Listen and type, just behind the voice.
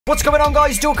What's going on,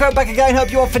 guys? Dawko back again.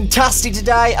 Hope you're fantastic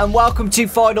today, and welcome to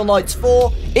Final Nights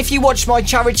 4. If you watched my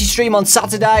charity stream on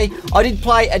Saturday, I did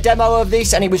play a demo of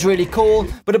this, and it was really cool.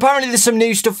 But apparently there's some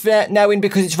new stuff now in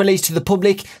because it's released to the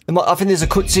public. I think there's a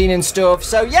cutscene and stuff.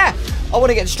 So yeah, I want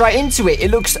to get straight into it.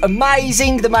 It looks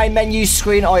amazing. The main menu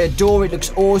screen, I adore it.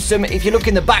 Looks awesome. If you look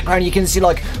in the background, you can see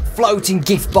like floating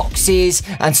gift boxes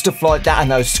and stuff like that,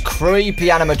 and those creepy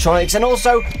animatronics, and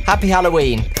also Happy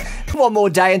Halloween. One more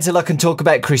day until I can talk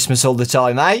about Christmas all the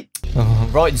time, eh?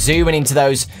 Right, zooming into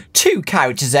those two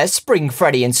characters there, Spring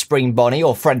Freddy and Spring Bonnie,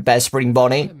 or Fredbear Spring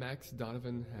Bonnie. Max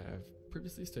Donovan have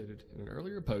previously stated in an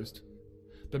earlier post,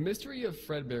 the mystery of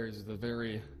Fredbear is a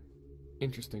very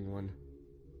interesting one.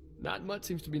 Not much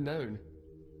seems to be known,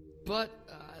 but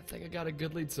I think I got a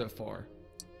good lead so far.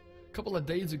 A couple of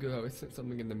days ago, I sent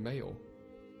something in the mail,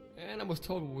 and I was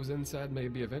told what was inside may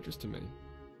be of interest to me.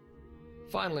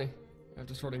 Finally,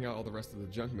 after sorting out all the rest of the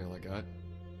junk mail I got,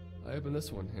 I opened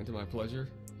this one, and to my pleasure,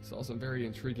 saw some very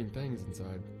intriguing things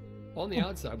inside. On the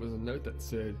outside was a note that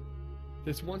said,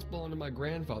 "This once belonged to my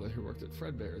grandfather who worked at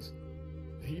Fredbear's.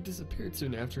 He disappeared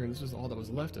soon after, and this was all that was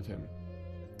left of him."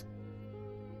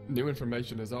 New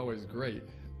information is always great,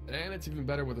 and it's even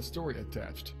better with a story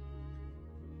attached.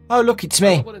 Oh, look, it's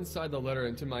me. I went inside the letter,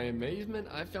 and to my amazement,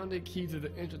 I found a key to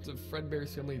the entrance of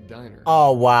Fredbear's family diner.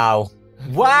 Oh, wow.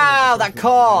 Wow, that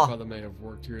car!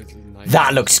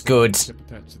 That looks good.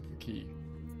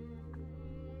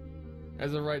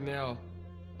 As of right now,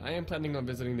 I am planning on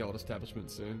visiting the old establishment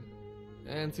soon,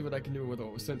 and see what I can do with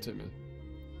what was sent to me.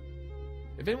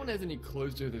 If anyone has any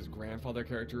clues to who this grandfather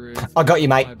character is, I got you,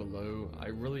 mate. Below, I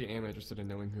really am interested in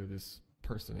knowing who this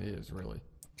person is, really.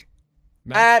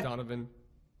 Max Donovan.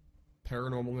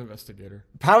 Paranormal investigator.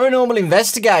 Paranormal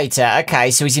investigator.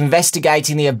 Okay, so he's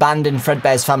investigating the abandoned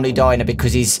Fredbear's family diner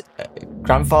because his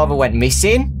grandfather went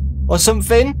missing or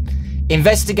something.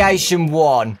 Investigation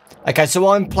 1. Okay, so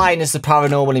I'm playing as the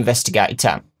paranormal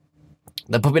investigator.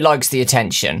 The public likes the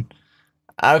attention.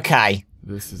 Okay.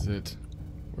 This is it.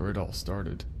 Where it all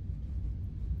started.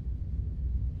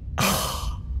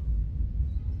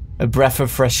 A breath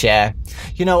of fresh air.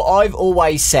 You know, I've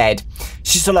always said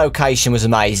just the location was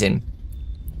amazing.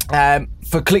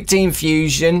 For Click Team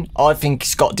Fusion, I think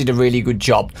Scott did a really good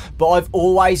job. But I've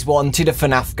always wanted a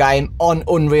FNAF game on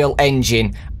Unreal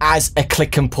Engine as a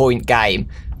click and point game.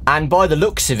 And by the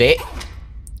looks of it,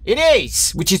 it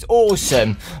is, which is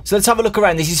awesome. So let's have a look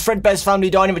around. This is Fredbear's family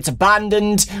diner. It's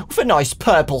abandoned with a nice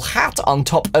purple hat on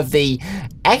top of the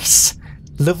S.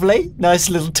 Lovely. Nice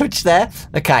little touch there.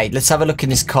 Okay, let's have a look in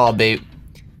this car boot.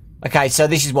 Okay, so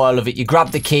this is why I love it. You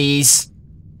grab the keys.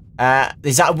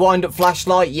 Is that a wind-up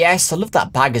flashlight? Yes, I love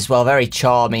that bag as well. Very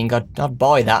charming. I'd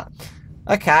buy that.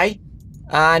 Okay.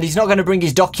 And he's not going to bring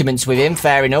his documents with him.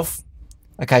 Fair enough.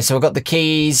 Okay, so I've got the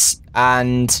keys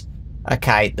and...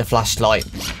 Okay, the flashlight.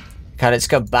 Okay, let's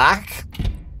go back.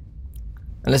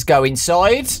 And let's go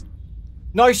inside.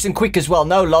 Nice and quick as well.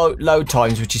 No load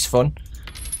times, which is fun.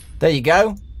 There you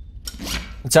go.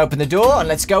 Let's open the door and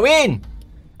let's go in.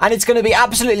 And it's going to be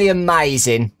absolutely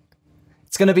amazing.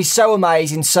 It's going to be so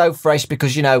amazing, so fresh,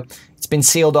 because, you know, it's been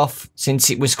sealed off since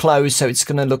it was closed, so it's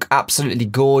going to look absolutely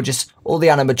gorgeous. All the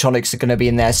animatronics are going to be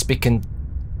in there, spick and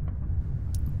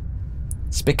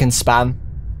span.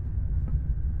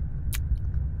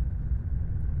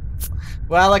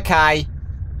 Well, okay.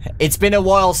 It's been a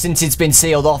while since it's been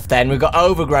sealed off then. We've got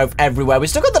overgrowth everywhere. We've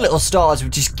still got the little stars,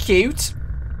 which is cute.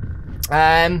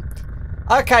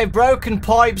 Okay, broken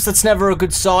pipes. That's never a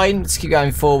good sign. Let's keep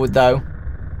going forward, though.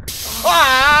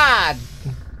 Ah!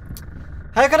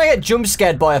 How can I get jump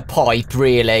scared by a pipe,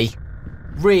 really?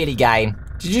 Really, game?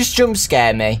 Did you just jump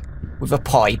scare me with a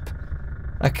pipe?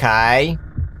 Okay.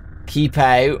 Keep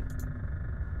out.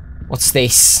 What's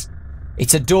this?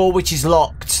 It's a door which is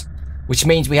locked, which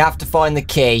means we have to find the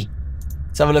key.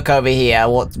 Let's have a look over here.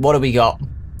 What do we got?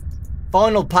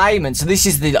 Final payment. So this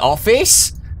is the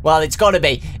office? Well, it's got to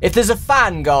be. If there's a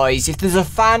fan, guys, if there's a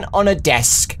fan on a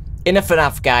desk in a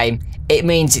FNAF game, it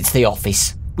means it's the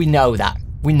office. We know that.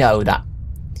 We know that.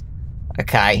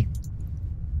 Okay.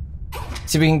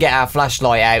 So we can get our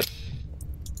flashlight out.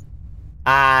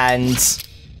 And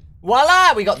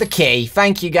voila, we got the key.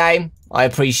 Thank you, game. I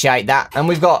appreciate that. And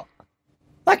we've got...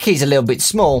 That key's a little bit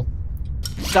small.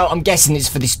 So I'm guessing it's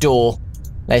for this door.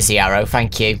 There's the arrow.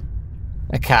 Thank you.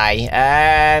 Okay.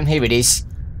 Here it is.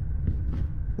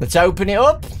 Let's open it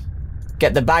up.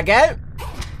 Get the bag out.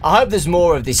 I hope there's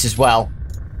more of this as well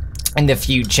in the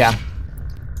future.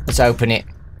 Let's open it.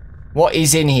 What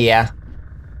is in here?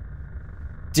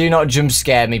 Do not jump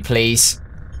scare me, please.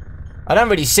 I don't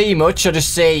really see much. I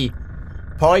just see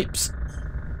pipes.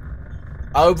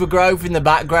 overgrowth in the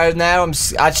background now. I'm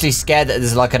actually scared that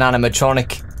there's like an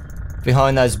animatronic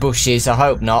behind those bushes. I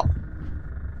hope not.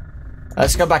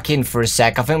 Let's go back in for a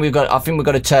sec. I think we've got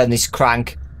to turn this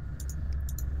crank.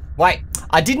 Wait,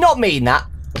 I did not mean that.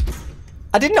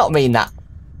 I did not mean that.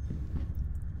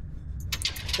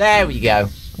 There we go.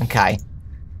 Okay.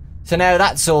 So now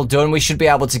that's all done, we should be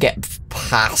able to get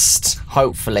past,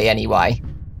 hopefully anyway.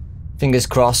 Fingers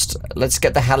crossed. Let's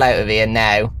get the hell out of here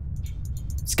now.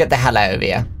 Let's get the hell out of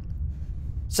here.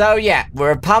 So yeah,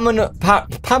 we're a permanent.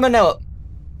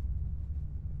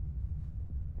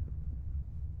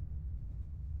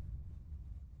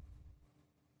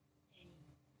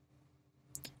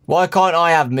 Why can't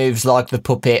I have moves like the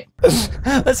puppet?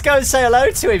 Let's go and say hello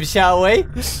to him, shall we?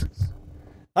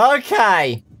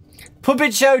 Okay.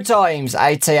 Puppet show times,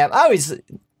 8 AM. Oh,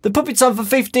 the puppet's on for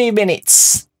 15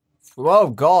 minutes. Oh,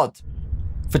 God.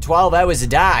 For 12 hours a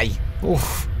day.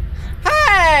 Oof.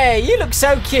 Hey, you look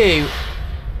so cute.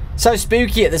 So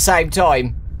spooky at the same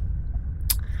time.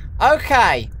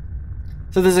 Okay.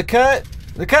 So there's a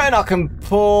the curtain I can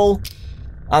pull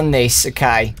on this,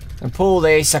 okay. And pull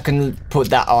this, I can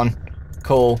put that on.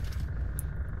 Cool.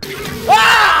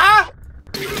 Ah!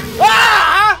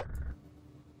 Ah!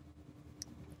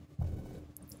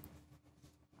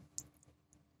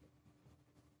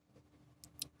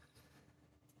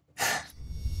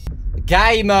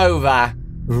 Game over.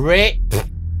 Rip.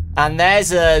 And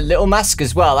there's a little mask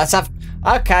as well.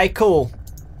 Okay, cool.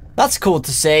 That's cool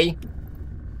to see.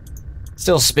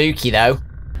 Still spooky though.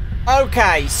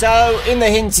 Okay, so in the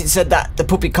hints it said that the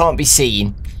puppet can't be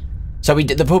seen. So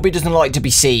the puppet doesn't like to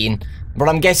be seen. But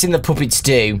I'm guessing the puppets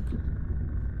do.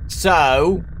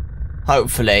 So,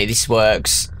 hopefully this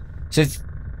works. So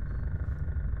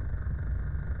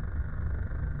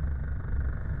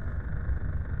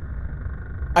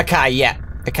okay, yeah.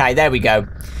 Okay, there we go.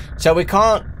 So we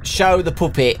can't show the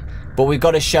puppet, but we've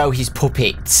got to show his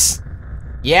puppets.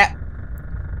 Yeah.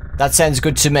 That sounds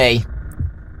good to me.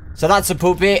 So that's a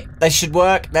puppet. They should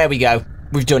work. There we go.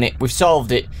 We've done it. We've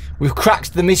solved it. We've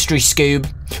cracked the mystery Scoob.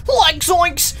 Like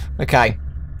zoinks! Okay.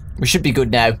 We should be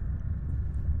good now.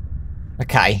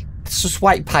 Okay. Let's just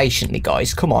wait patiently,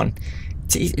 guys. Come on.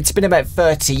 It's been about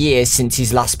 30 years since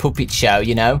his last puppet show,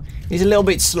 you know? He's a little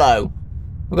bit slow.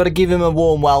 We've got to give him a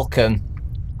warm welcome.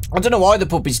 I don't know why the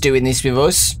puppet's doing this with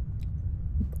us.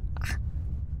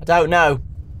 I don't know.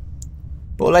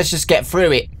 But let's just get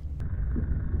through it.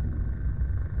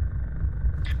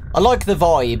 I like the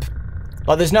vibe.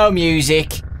 Like, there's no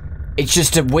music. It's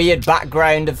just a weird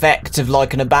background effect of,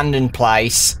 like, an abandoned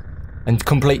place. And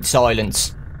complete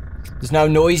silence. There's no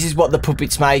noises what the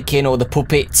puppet's making or the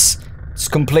puppets. It's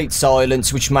complete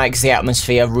silence, which makes the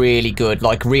atmosphere really good.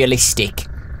 Like, realistic.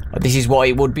 Like, this is what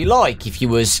it would be like if you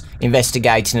was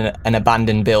investigating an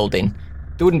abandoned building.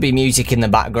 There wouldn't be music in the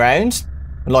background.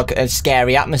 Like, a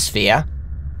scary atmosphere.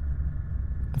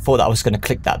 I thought that I was going to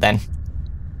click that then.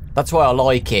 That's why I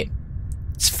like it.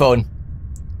 It's fun.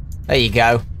 There you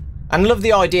go. And I love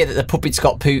the idea that the puppet's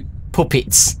got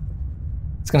puppets.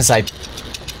 I was going to say...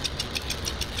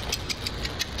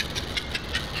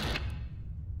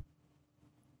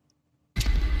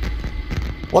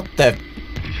 What the...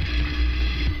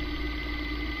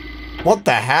 What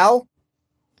the hell?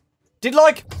 Did,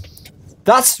 like...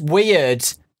 That's weird.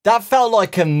 That felt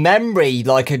like a memory,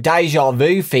 like a deja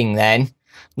vu thing then.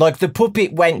 Like, the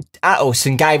puppet went at us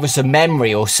and gave us a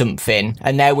memory or something,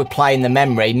 and now we're playing the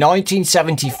memory.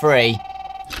 1973.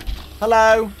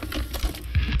 Hello.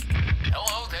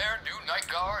 Hello there, new night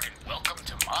guard, and welcome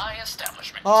to my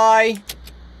establishment. Hi.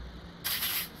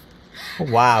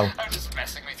 Oh, wow. I'm just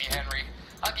messing with you, Henry.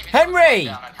 I'll give you Henry!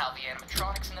 a rundown on how the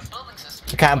animatronics in the building system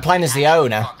Okay, I'm playing as the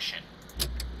owner. function.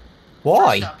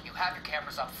 Why? First up, you have your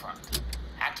cameras up front.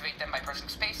 Activate them by pressing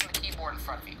space on the keyboard in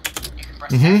front of you. You can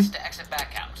press S to exit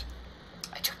back out.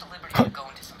 I took the liberty to go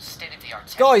into some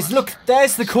state-of-the-art Guys, look,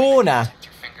 there's the corner.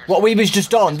 What we was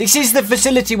just on. This is the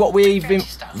facility what we're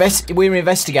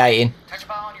investigating. Touch a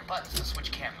button on your buttons to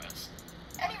switch cameras.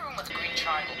 Any room with a green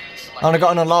triangle can be selected. And I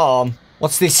got an alarm.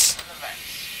 What's this?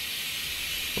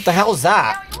 What the hell's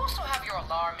that? Now, you also have your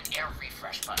alarm and air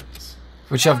refresh buttons.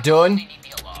 Which I've done.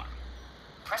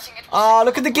 Ah,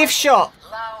 look at the gift shop.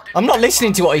 I'm not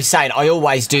listening to what he's saying. I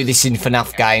always do this in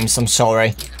FNAF games. I'm sorry.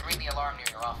 You can ring the alarm near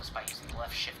your office by using the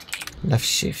left shift key. Left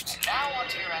shift. Now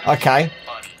onto your Okay.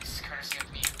 buddies, courtesy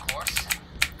of me, of course.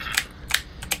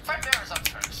 Fredbear is up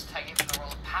first, taking the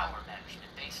role of power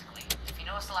management, basically. If you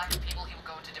notice the lack of people, he will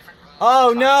go into different rooms.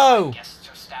 Oh no! Guests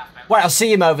or staff members. Wait, I'll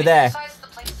see him over there. Besides, the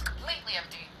place is completely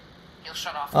empty. He'll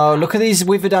shut off. Oh, look at these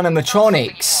withered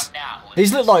animatronics.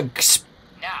 These look like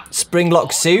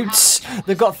Springlock suits.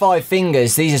 They've got 5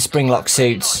 fingers. These are spring-lock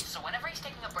suits. So whenever he's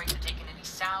taking a break to take in any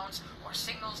sounds or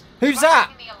signals, Who's try that?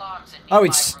 ringing the alarms in Oh, nearby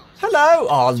it's... rooms. Hello!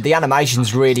 Oh, the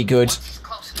animation's really good. Once he's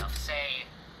close enough, say,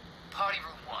 party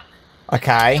room 1.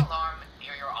 Okay. Ring the alarm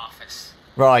near your office.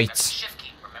 That's the Right. shift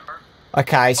key, remember?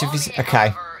 Okay, so if he's... Bonnie, Okay.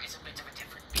 however, is a bit of a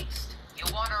different beast.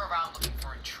 He'll wander around looking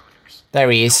for intruders. There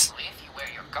he is. Hopefully, if you wear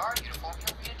your guard uniform,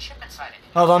 he'll read a chip inside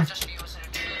it. Hold on. Just view as an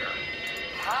intruder.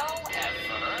 However,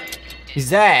 He's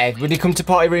there. Will he come to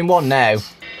party room 1 now?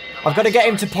 I've got to get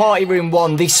him to party room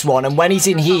 1, this one, and when he's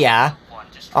in here,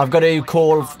 I've got to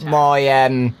call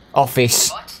my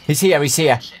office. He's here, he's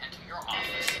here.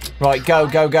 Right, go,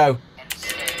 go, go.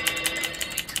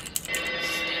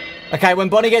 Okay, when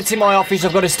Bonnie gets in my office,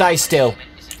 I've got to stay still.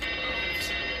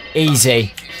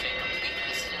 Easy.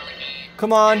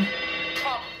 Come on.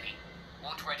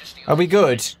 Are we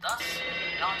good?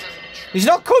 He's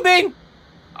not coming!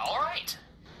 Alright.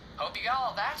 Hope you got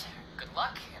all that. Good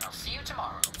luck, and I'll see you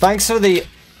tomorrow. Thanks for the...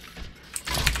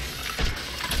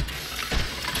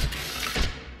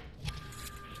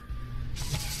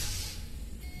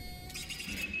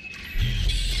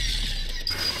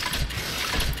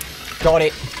 Got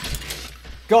it.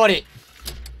 Got it.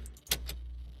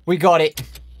 We got it.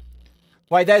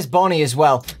 Wait, there's Bonnie as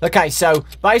well. Okay, so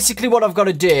basically what I've got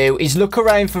to do is look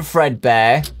around for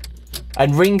Fredbear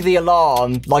and ring the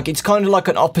alarm. Like, it's kind of like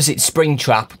an opposite spring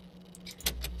trap.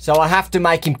 So I have to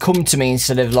make him come to me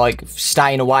instead of, like,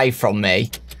 staying away from me.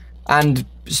 And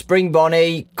Spring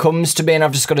Bonnie comes to me and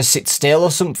I've just got to sit still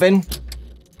or something.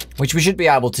 Which we should be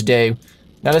able to do.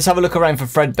 Now, let's have a look around for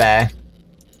Fredbear.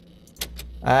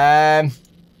 I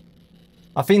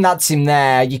think that's him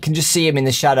there. You can just see him in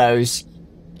the shadows.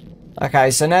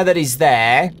 Okay, so now that he's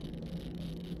there...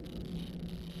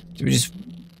 Do we just...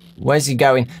 Where's he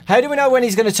going? How do we know when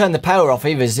he's going to turn the power off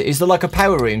either? Is there like a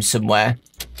power room somewhere?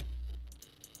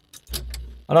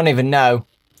 I don't even know.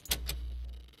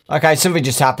 Okay, something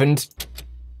just happened.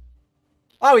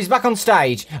 Oh, he's back on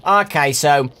stage. Okay,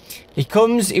 so he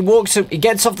comes, he walks up, he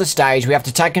gets off the stage. We have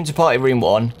to take him to party room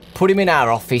 1, put him in our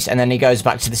office, and then he goes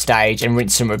back to the stage and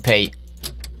rinse and repeat.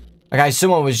 Okay,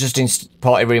 someone was just in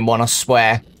party room 1, I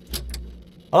swear.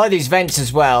 I like these vents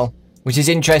as well, which is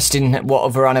interesting what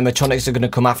other animatronics are going to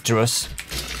come after us.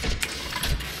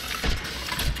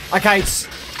 Okay, it's...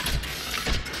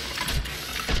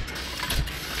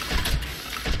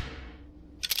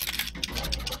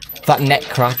 That neck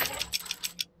crack.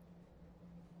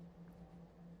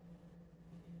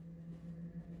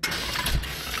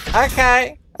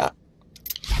 Okay.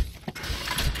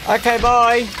 Okay,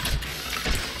 bye.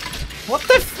 What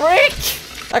the frick?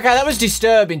 Okay, that was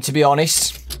disturbing, to be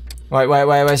honest. Wait,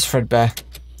 where's Fredbear?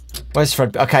 Where's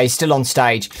Fredbear? Okay, he's still on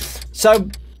stage. So,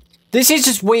 this is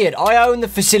just weird. I own the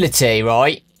facility,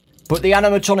 right? But the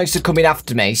animatronics are coming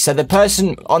after me. So the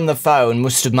person on the phone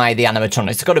must have made the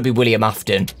animatronics. It's got to be William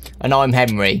Afton. And I'm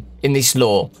Henry in this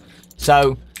lore.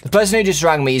 So, the person who just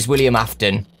rang me is William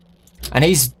Afton. And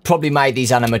he's probably made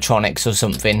these animatronics or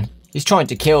something. He's trying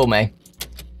to kill me.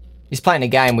 He's playing a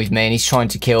game with me and he's trying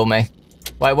to kill me.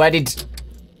 Wait, where did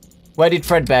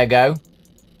Fredbear go?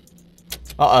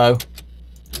 Uh-oh.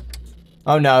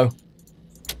 Oh no.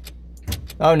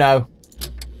 Oh no.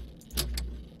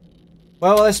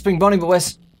 Well, let's bring Bonnie, but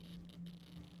where's...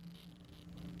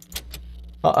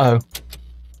 Uh-oh.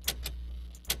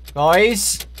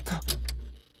 Guys?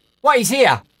 What, he's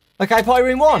here? Okay, party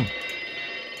room 1.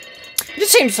 He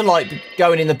just seems to like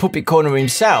going in the puppet corner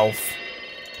himself.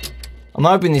 I'm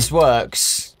hoping this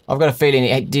works. I've got a feeling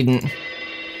it didn't.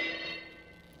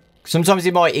 Sometimes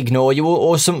he might ignore you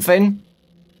or something.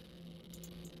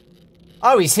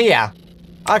 Oh, he's here.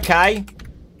 Okay.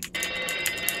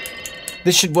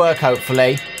 This should work,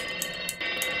 hopefully.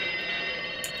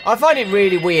 I find it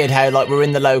really weird how, like, we're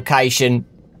in the location,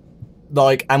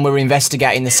 like, and we're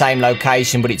investigating the same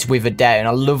location, but it's withered down. I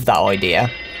love that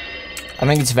idea. I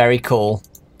think it's very cool.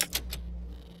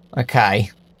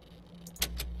 Okay.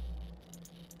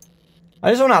 I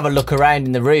just want to have a look around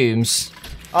in the rooms.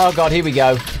 Oh, God, here we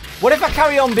go. What if I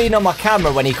carry on being on my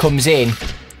camera when he comes in?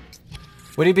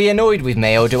 Would he be annoyed with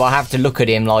me, or do I have to look at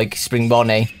him like Spring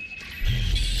Bonnie?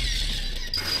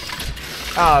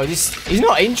 Oh, he's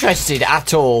not interested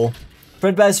at all.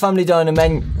 Fredbear's Family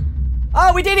Dynamo.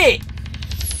 Oh, we did it!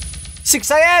 6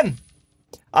 AM!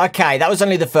 Okay, that was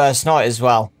only the first night as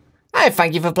well. Hey,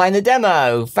 thank you for playing the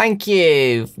demo. Thank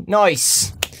you.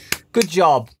 Nice. Good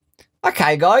job.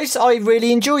 Okay, guys, I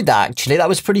really enjoyed that, actually. That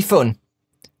was pretty fun.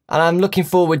 And I'm looking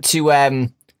forward to,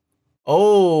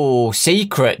 oh,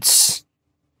 secrets.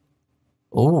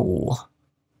 Oh.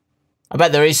 I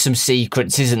bet there is some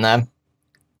secrets, isn't there?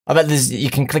 I bet you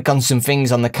can click on some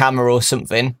things on the camera or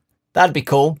something. That'd be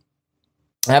cool.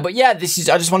 But yeah, I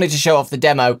just wanted to show off the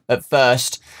demo at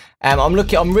first. I'm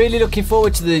really looking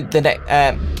forward to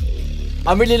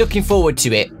I'm really looking forward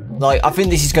to it. Like, I think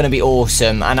this is going to be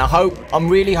awesome, and I'm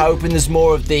really hoping there's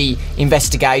more of the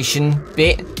investigation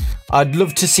bit. I'd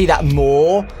love to see that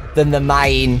more than the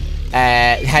main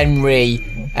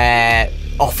Henry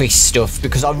office stuff,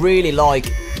 because I really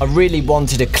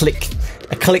wanted a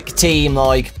click team,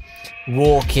 like,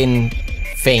 walking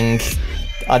thing.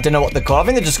 I don't know what they're called. I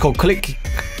think they're just called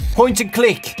point and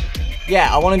click.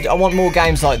 Yeah, I want more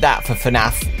games like that for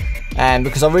FNAF.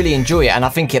 Because I really enjoy it, and I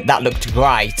think that looked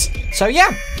great. So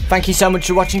yeah, thank you so much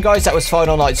for watching, guys. That was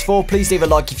Final Nights 4. Please leave a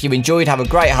like if you enjoyed. Have a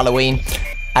great Halloween,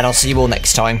 and I'll see you all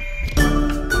next time.